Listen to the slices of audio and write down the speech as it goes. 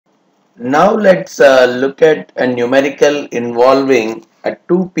Now let's look at a numerical involving a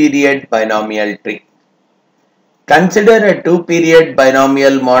two-period binomial tree. Consider a two-period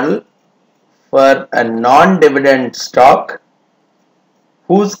binomial model for a non-dividend stock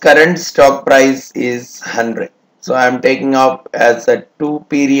whose current stock price is 100. So I am taking up as a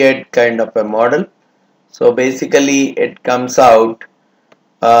two-period kind of a model. So basically it comes out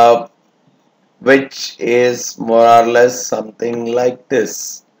uh, which is more or less something like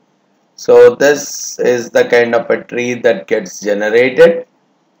this. So this is the kind of a tree that gets generated.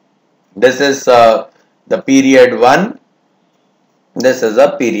 This is the period 1. This is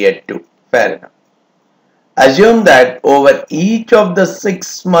a period 2. Fair enough. Assume that over each of the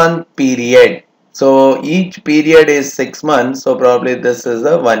 6-month period, so each period is 6 months, so probably this is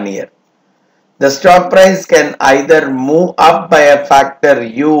a 1 year. The stock price can either move up by a factor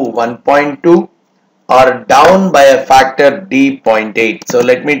U 1.2 or down by a factor D 0.8. So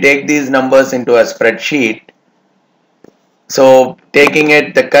let me take these numbers into a spreadsheet. So taking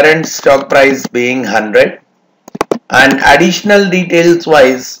it, the current stock price being 100, and additional details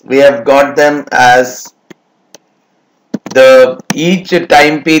wise we have got them as the each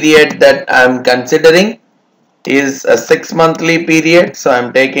time period that I am considering is a 6-monthly period. So I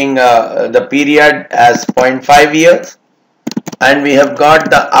am taking the period as 0.5 years, and we have got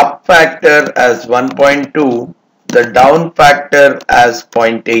the up factor as 1.2, the down factor as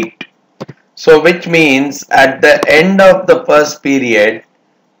 0.8. So which means at the end of the first period,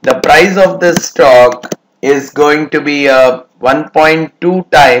 the price of this stock is going to be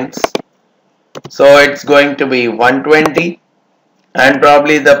 1.2 times. So it's going to be 120, and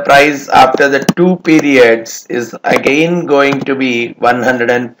probably the price after the 2 periods is again going to be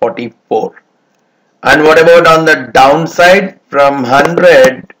 144. And what about on the downside? From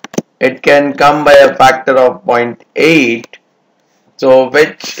 100 it can come by a factor of 0.8, so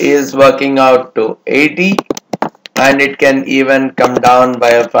which is working out to 80, and it can even come down by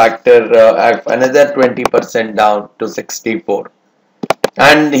a factor of another 20% down to 64.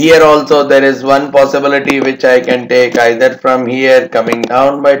 And here also there is one possibility which I can take, either from here coming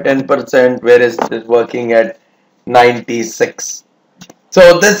down by 10%, whereas it is working at 96.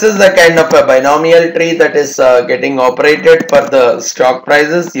 So this is the kind of a binomial tree that is getting operated for the stock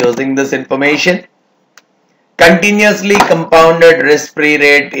prices using this information. Continuously compounded risk-free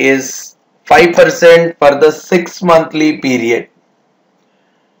rate is 5% for the 6-monthly period.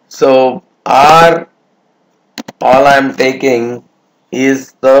 So R, all I am taking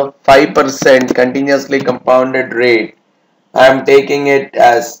is the 5% continuously compounded rate. I am taking it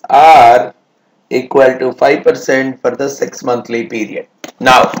as R equal to 5% for the 6-monthly period.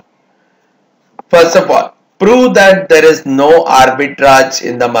 Now, first of all, prove that there is no arbitrage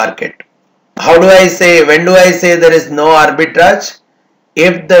in the market. How do I say, when do I say there is no arbitrage?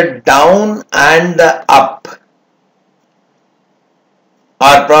 If the down and the up,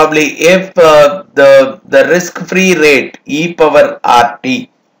 or probably if the risk-free rate e power RT,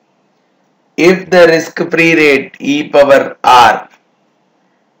 if the risk-free rate e power R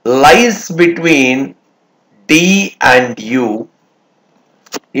lies between D and U,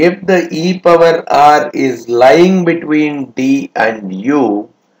 if the e power R is lying between D and U,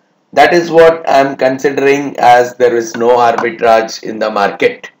 that is what I am considering as there is no arbitrage in the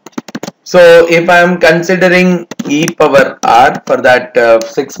market. So if I am considering e power R for that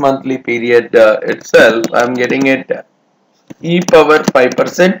 6-monthly period itself, I am getting it e power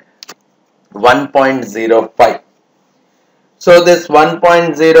 5%, 1.05. So this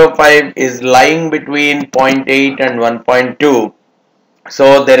 1.05 is lying between 0.8 and 1.2.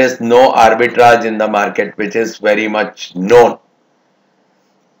 So there is no arbitrage in the market, which is very much known.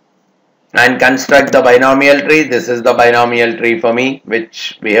 And construct the binomial tree. This is the binomial tree for me,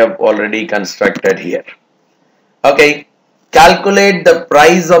 which we have already constructed here. Okay, calculate the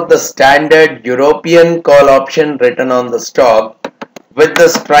price of the standard European call option written on the stock with the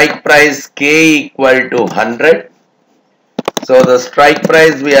strike price K equal to 100. So the strike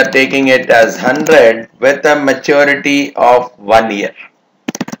price we are taking it as 100 with a maturity of 1 year.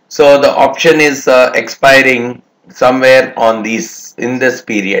 So the option is expiring somewhere on in this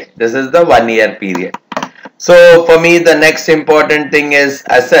period. This is the 1 year period. So for me, the next important thing is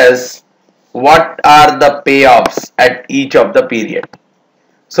assess what are the payoffs at each of the period.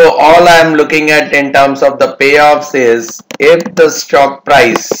 So all I am looking at in terms of the payoffs is if the stock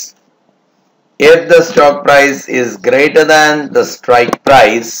price is greater than the strike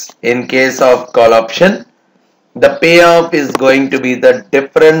price in case of call option, the payoff is going to be the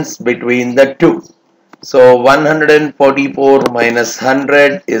difference between the two. So 144 minus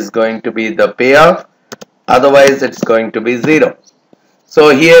 100 is going to be the payoff, otherwise it's going to be 0.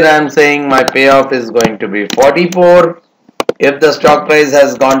 So here I am saying my payoff is going to be 44. If the stock price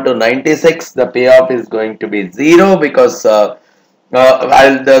has gone to 96, the payoff is going to be 0 because the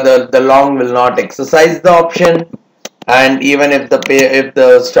long will not exercise the option. And even if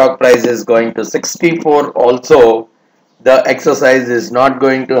the stock price is going to 64 also, the exercise is not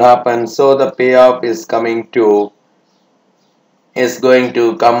going to happen. So the payoff is going to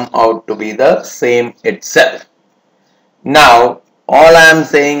come out to be the same itself. Now, all I am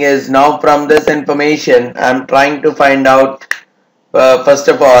saying is, now from this information, I am trying to find out, first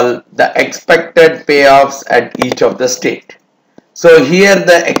of all, the expected payoffs at each of the state. So here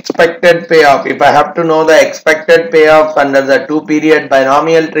the expected payoff, if I have to know the expected payoff under the two-period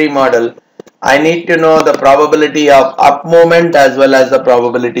binomial tree model, I need to know the probability of up movement as well as the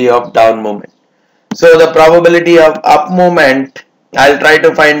probability of down movement. So the probability of up movement, I'll try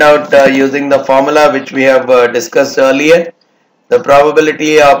to find out using the formula which we have discussed earlier. The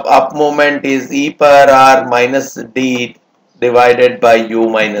probability of up movement is e power r minus d divided by u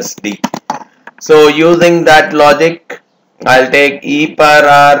minus d. So using that logic, I'll take e power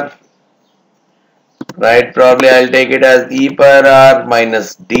r, right, probably I'll take it as e power r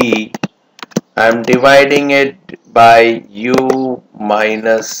minus d. I'm dividing it by u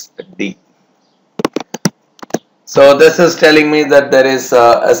minus d. So this is telling me that there is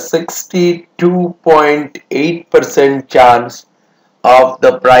a 62.8% chance of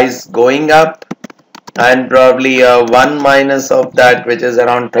the price going up, and probably 1 minus of that, which is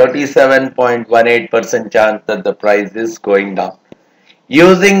around 37.18% chance that the price is going down.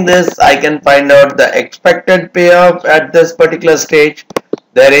 Using this, I can find out the expected payoff at this particular stage.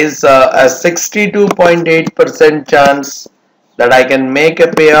 There is a 62.8% chance that I can make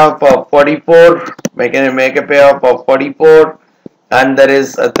a payoff of 44, make a payoff of 44, and there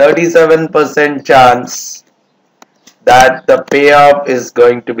is a 37% chance that the payoff is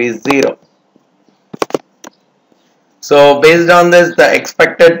going to be 0. So based on this, the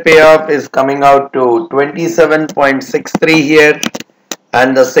expected payoff is coming out to 27.63 here,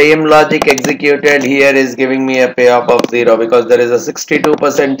 and the same logic executed here is giving me a payoff of 0 because there is a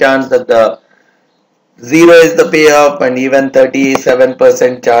 62% chance that the 0 is the payoff and even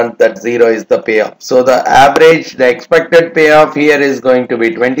 37% chance that 0 is the payoff. So the average, the expected payoff here is going to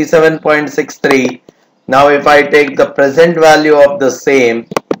be 27.63. Now if I take the present value of the same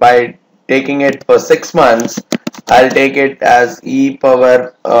by taking it for 6 months, I'll take it as e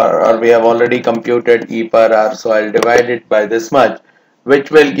power, or we have already computed e power r, so I'll divide it by this much, which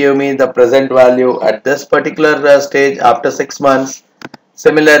will give me the present value at this particular stage after 6 months.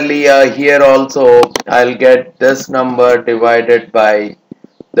 Similarly, here also I'll get this number divided by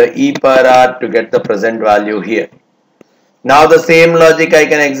the e power r to get the present value here. Now the same logic I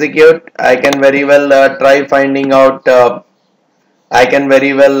can execute. I can very well try finding out the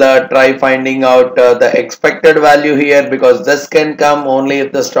expected value here, because this can come only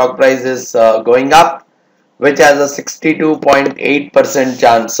if the stock price is going up, which has a 62.8%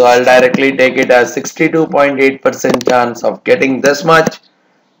 chance. So I'll directly take it as 62.8% chance of getting this much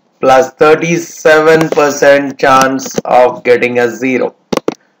plus 37% chance of getting a 0.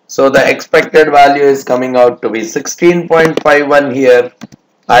 So the expected value is coming out to be 16.51 here.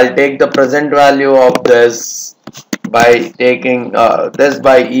 I'll take the present value of this by taking this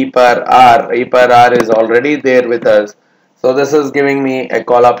by e power r. E power r is already there with us. So this is giving me a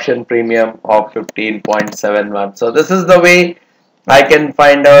call option premium of 15.71. So this is the way I can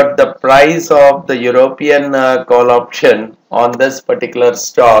find out the price of the European call option on this particular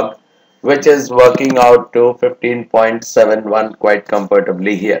stock, which is working out to 15.71 quite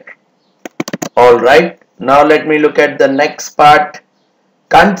comfortably here. Alright, now let me look at the next part.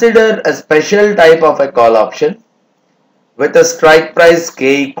 Consider a special type of a call option with a strike price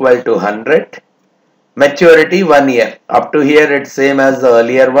K equal to 100, maturity 1 year. Up to here it's same as the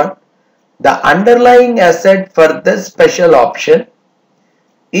earlier one. The underlying asset for this special option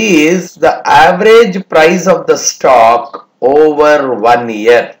is the average price of the stock over 1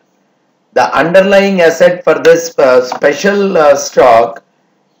 year. The underlying asset for this special stock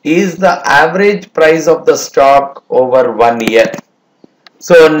is the average price of the stock over 1 year.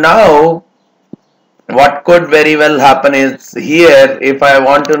 So now what could very well happen is, here if I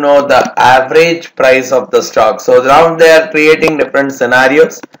want to know the average price of the stock, so now they are creating different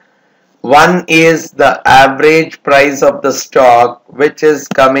scenarios. One is the average price of the stock, which is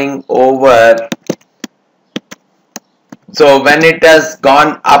coming over. So when it has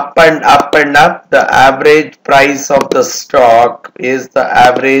gone up and up and up, the average price of the stock is the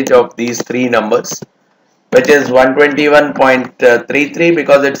average of these three numbers, which is 121.33,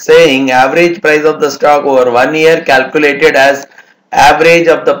 because it's saying average price of the stock over 1 year calculated as average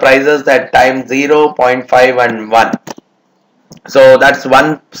of the prices at time 0, 0.5 and 1. So that's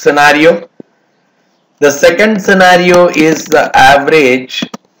one scenario. The second scenario is the average,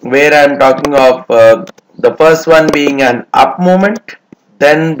 where I am talking of the first one being an up movement,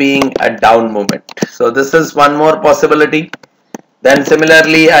 then being a down movement. So this is one more possibility. Then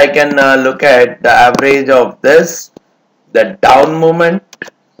similarly I can look at the average of this, the down movement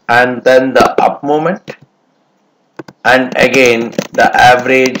and then the up movement, and again the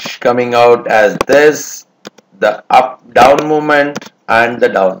average coming out as this, the up down movement and the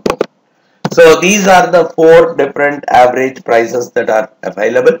down movement. So these are the four different average prices that are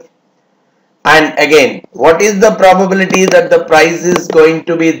available. And again, what is the probability that the price is going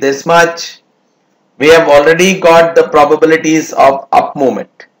to be this much? We have already got the probabilities of up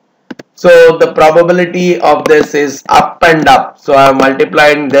movement. So the probability of this is up and up. So I am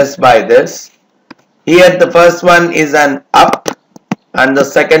multiplying this by this. Here the first one is an up and the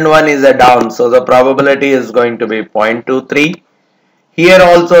second one is a down. So the probability is going to be 0.23. Here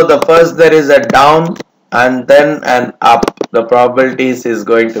also the first there is a down and then an up. The probabilities is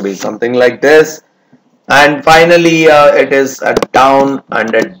going to be something like this. And finally it is a down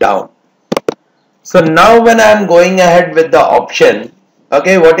and a down. So now when I am going ahead with the option,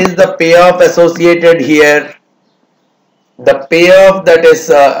 okay, what is the payoff associated here? The payoff that is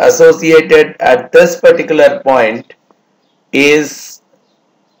associated at this particular point is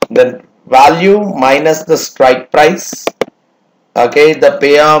the value minus the strike price. Okay, the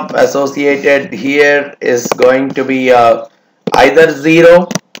payoff associated here is going to be either 0.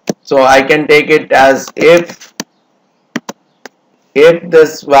 So I can take it as if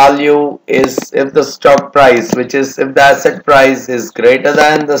this value is, if the stock price, which is if the asset price is greater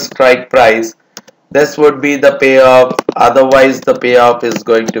than the strike price, this would be the payoff, otherwise the payoff is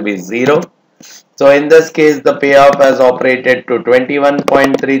going to be 0. So in this case the payoff has operated to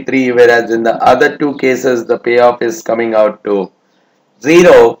 21.33, whereas in the other two cases the payoff is coming out to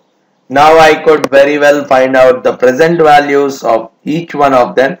 0. Now I could very well find out the present values of each one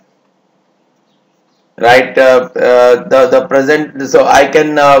of them, right? The present, so I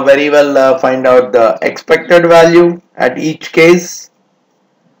can very well find out the expected value at each case.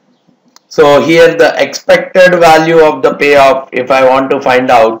 So here the expected value of the payoff, if I want to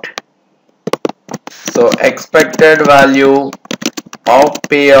find out, so expected value of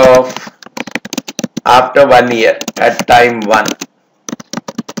payoff after 1 year at time 1,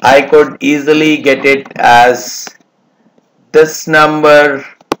 I could easily get it as this number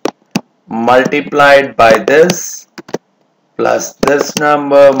multiplied by this plus this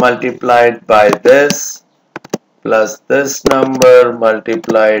number multiplied by this plus this number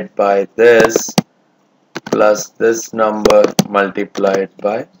multiplied by this plus this number multiplied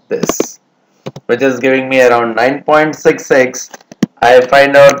by this, which is giving me around 9.66. I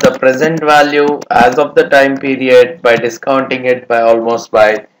find out the present value as of the time period by discounting it by almost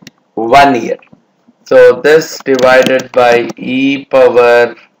by 1 year. So this divided by e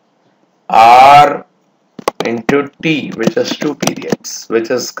power r into t, which is 2 periods,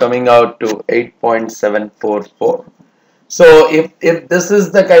 which is coming out to 8.744. So if this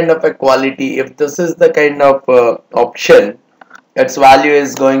is the kind of equality, if this is the kind of option, its value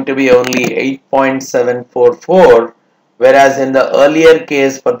is going to be only 8.744, whereas in the earlier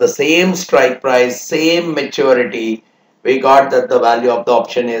case for the same strike price, same maturity, we got that the value of the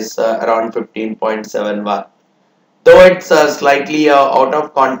option is around 15.71. Though it's slightly out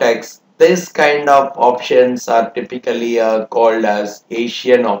of context, this kind of options are typically called as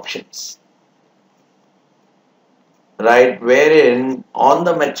Asian options, right? Wherein on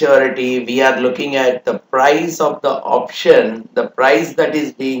the maturity we are looking at the price of the option, the price that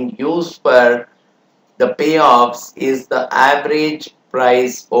is being used for the payoffs is the average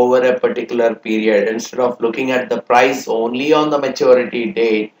price over a particular period. Instead of looking at the price only on the maturity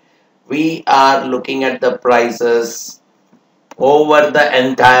date, we are looking at the prices over the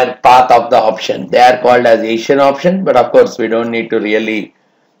entire path of the option. They are called as Asian option, but of course we don't need to really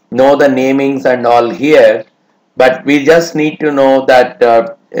know the namings and all here, but we just need to know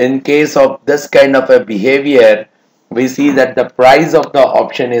that in case of this kind of a behavior, we see that the price of the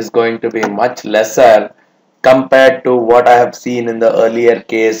option is going to be much lesser compared to what I have seen in the earlier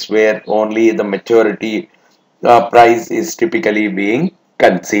case, where only the maturity price is typically being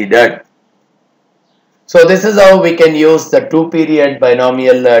considered. So this is how we can use the 2-period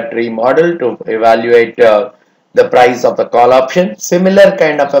binomial tree model to evaluate the price of a call option. Similar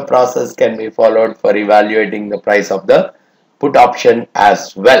kind of a process can be followed for evaluating the price of the put option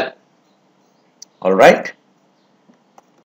as well. All right.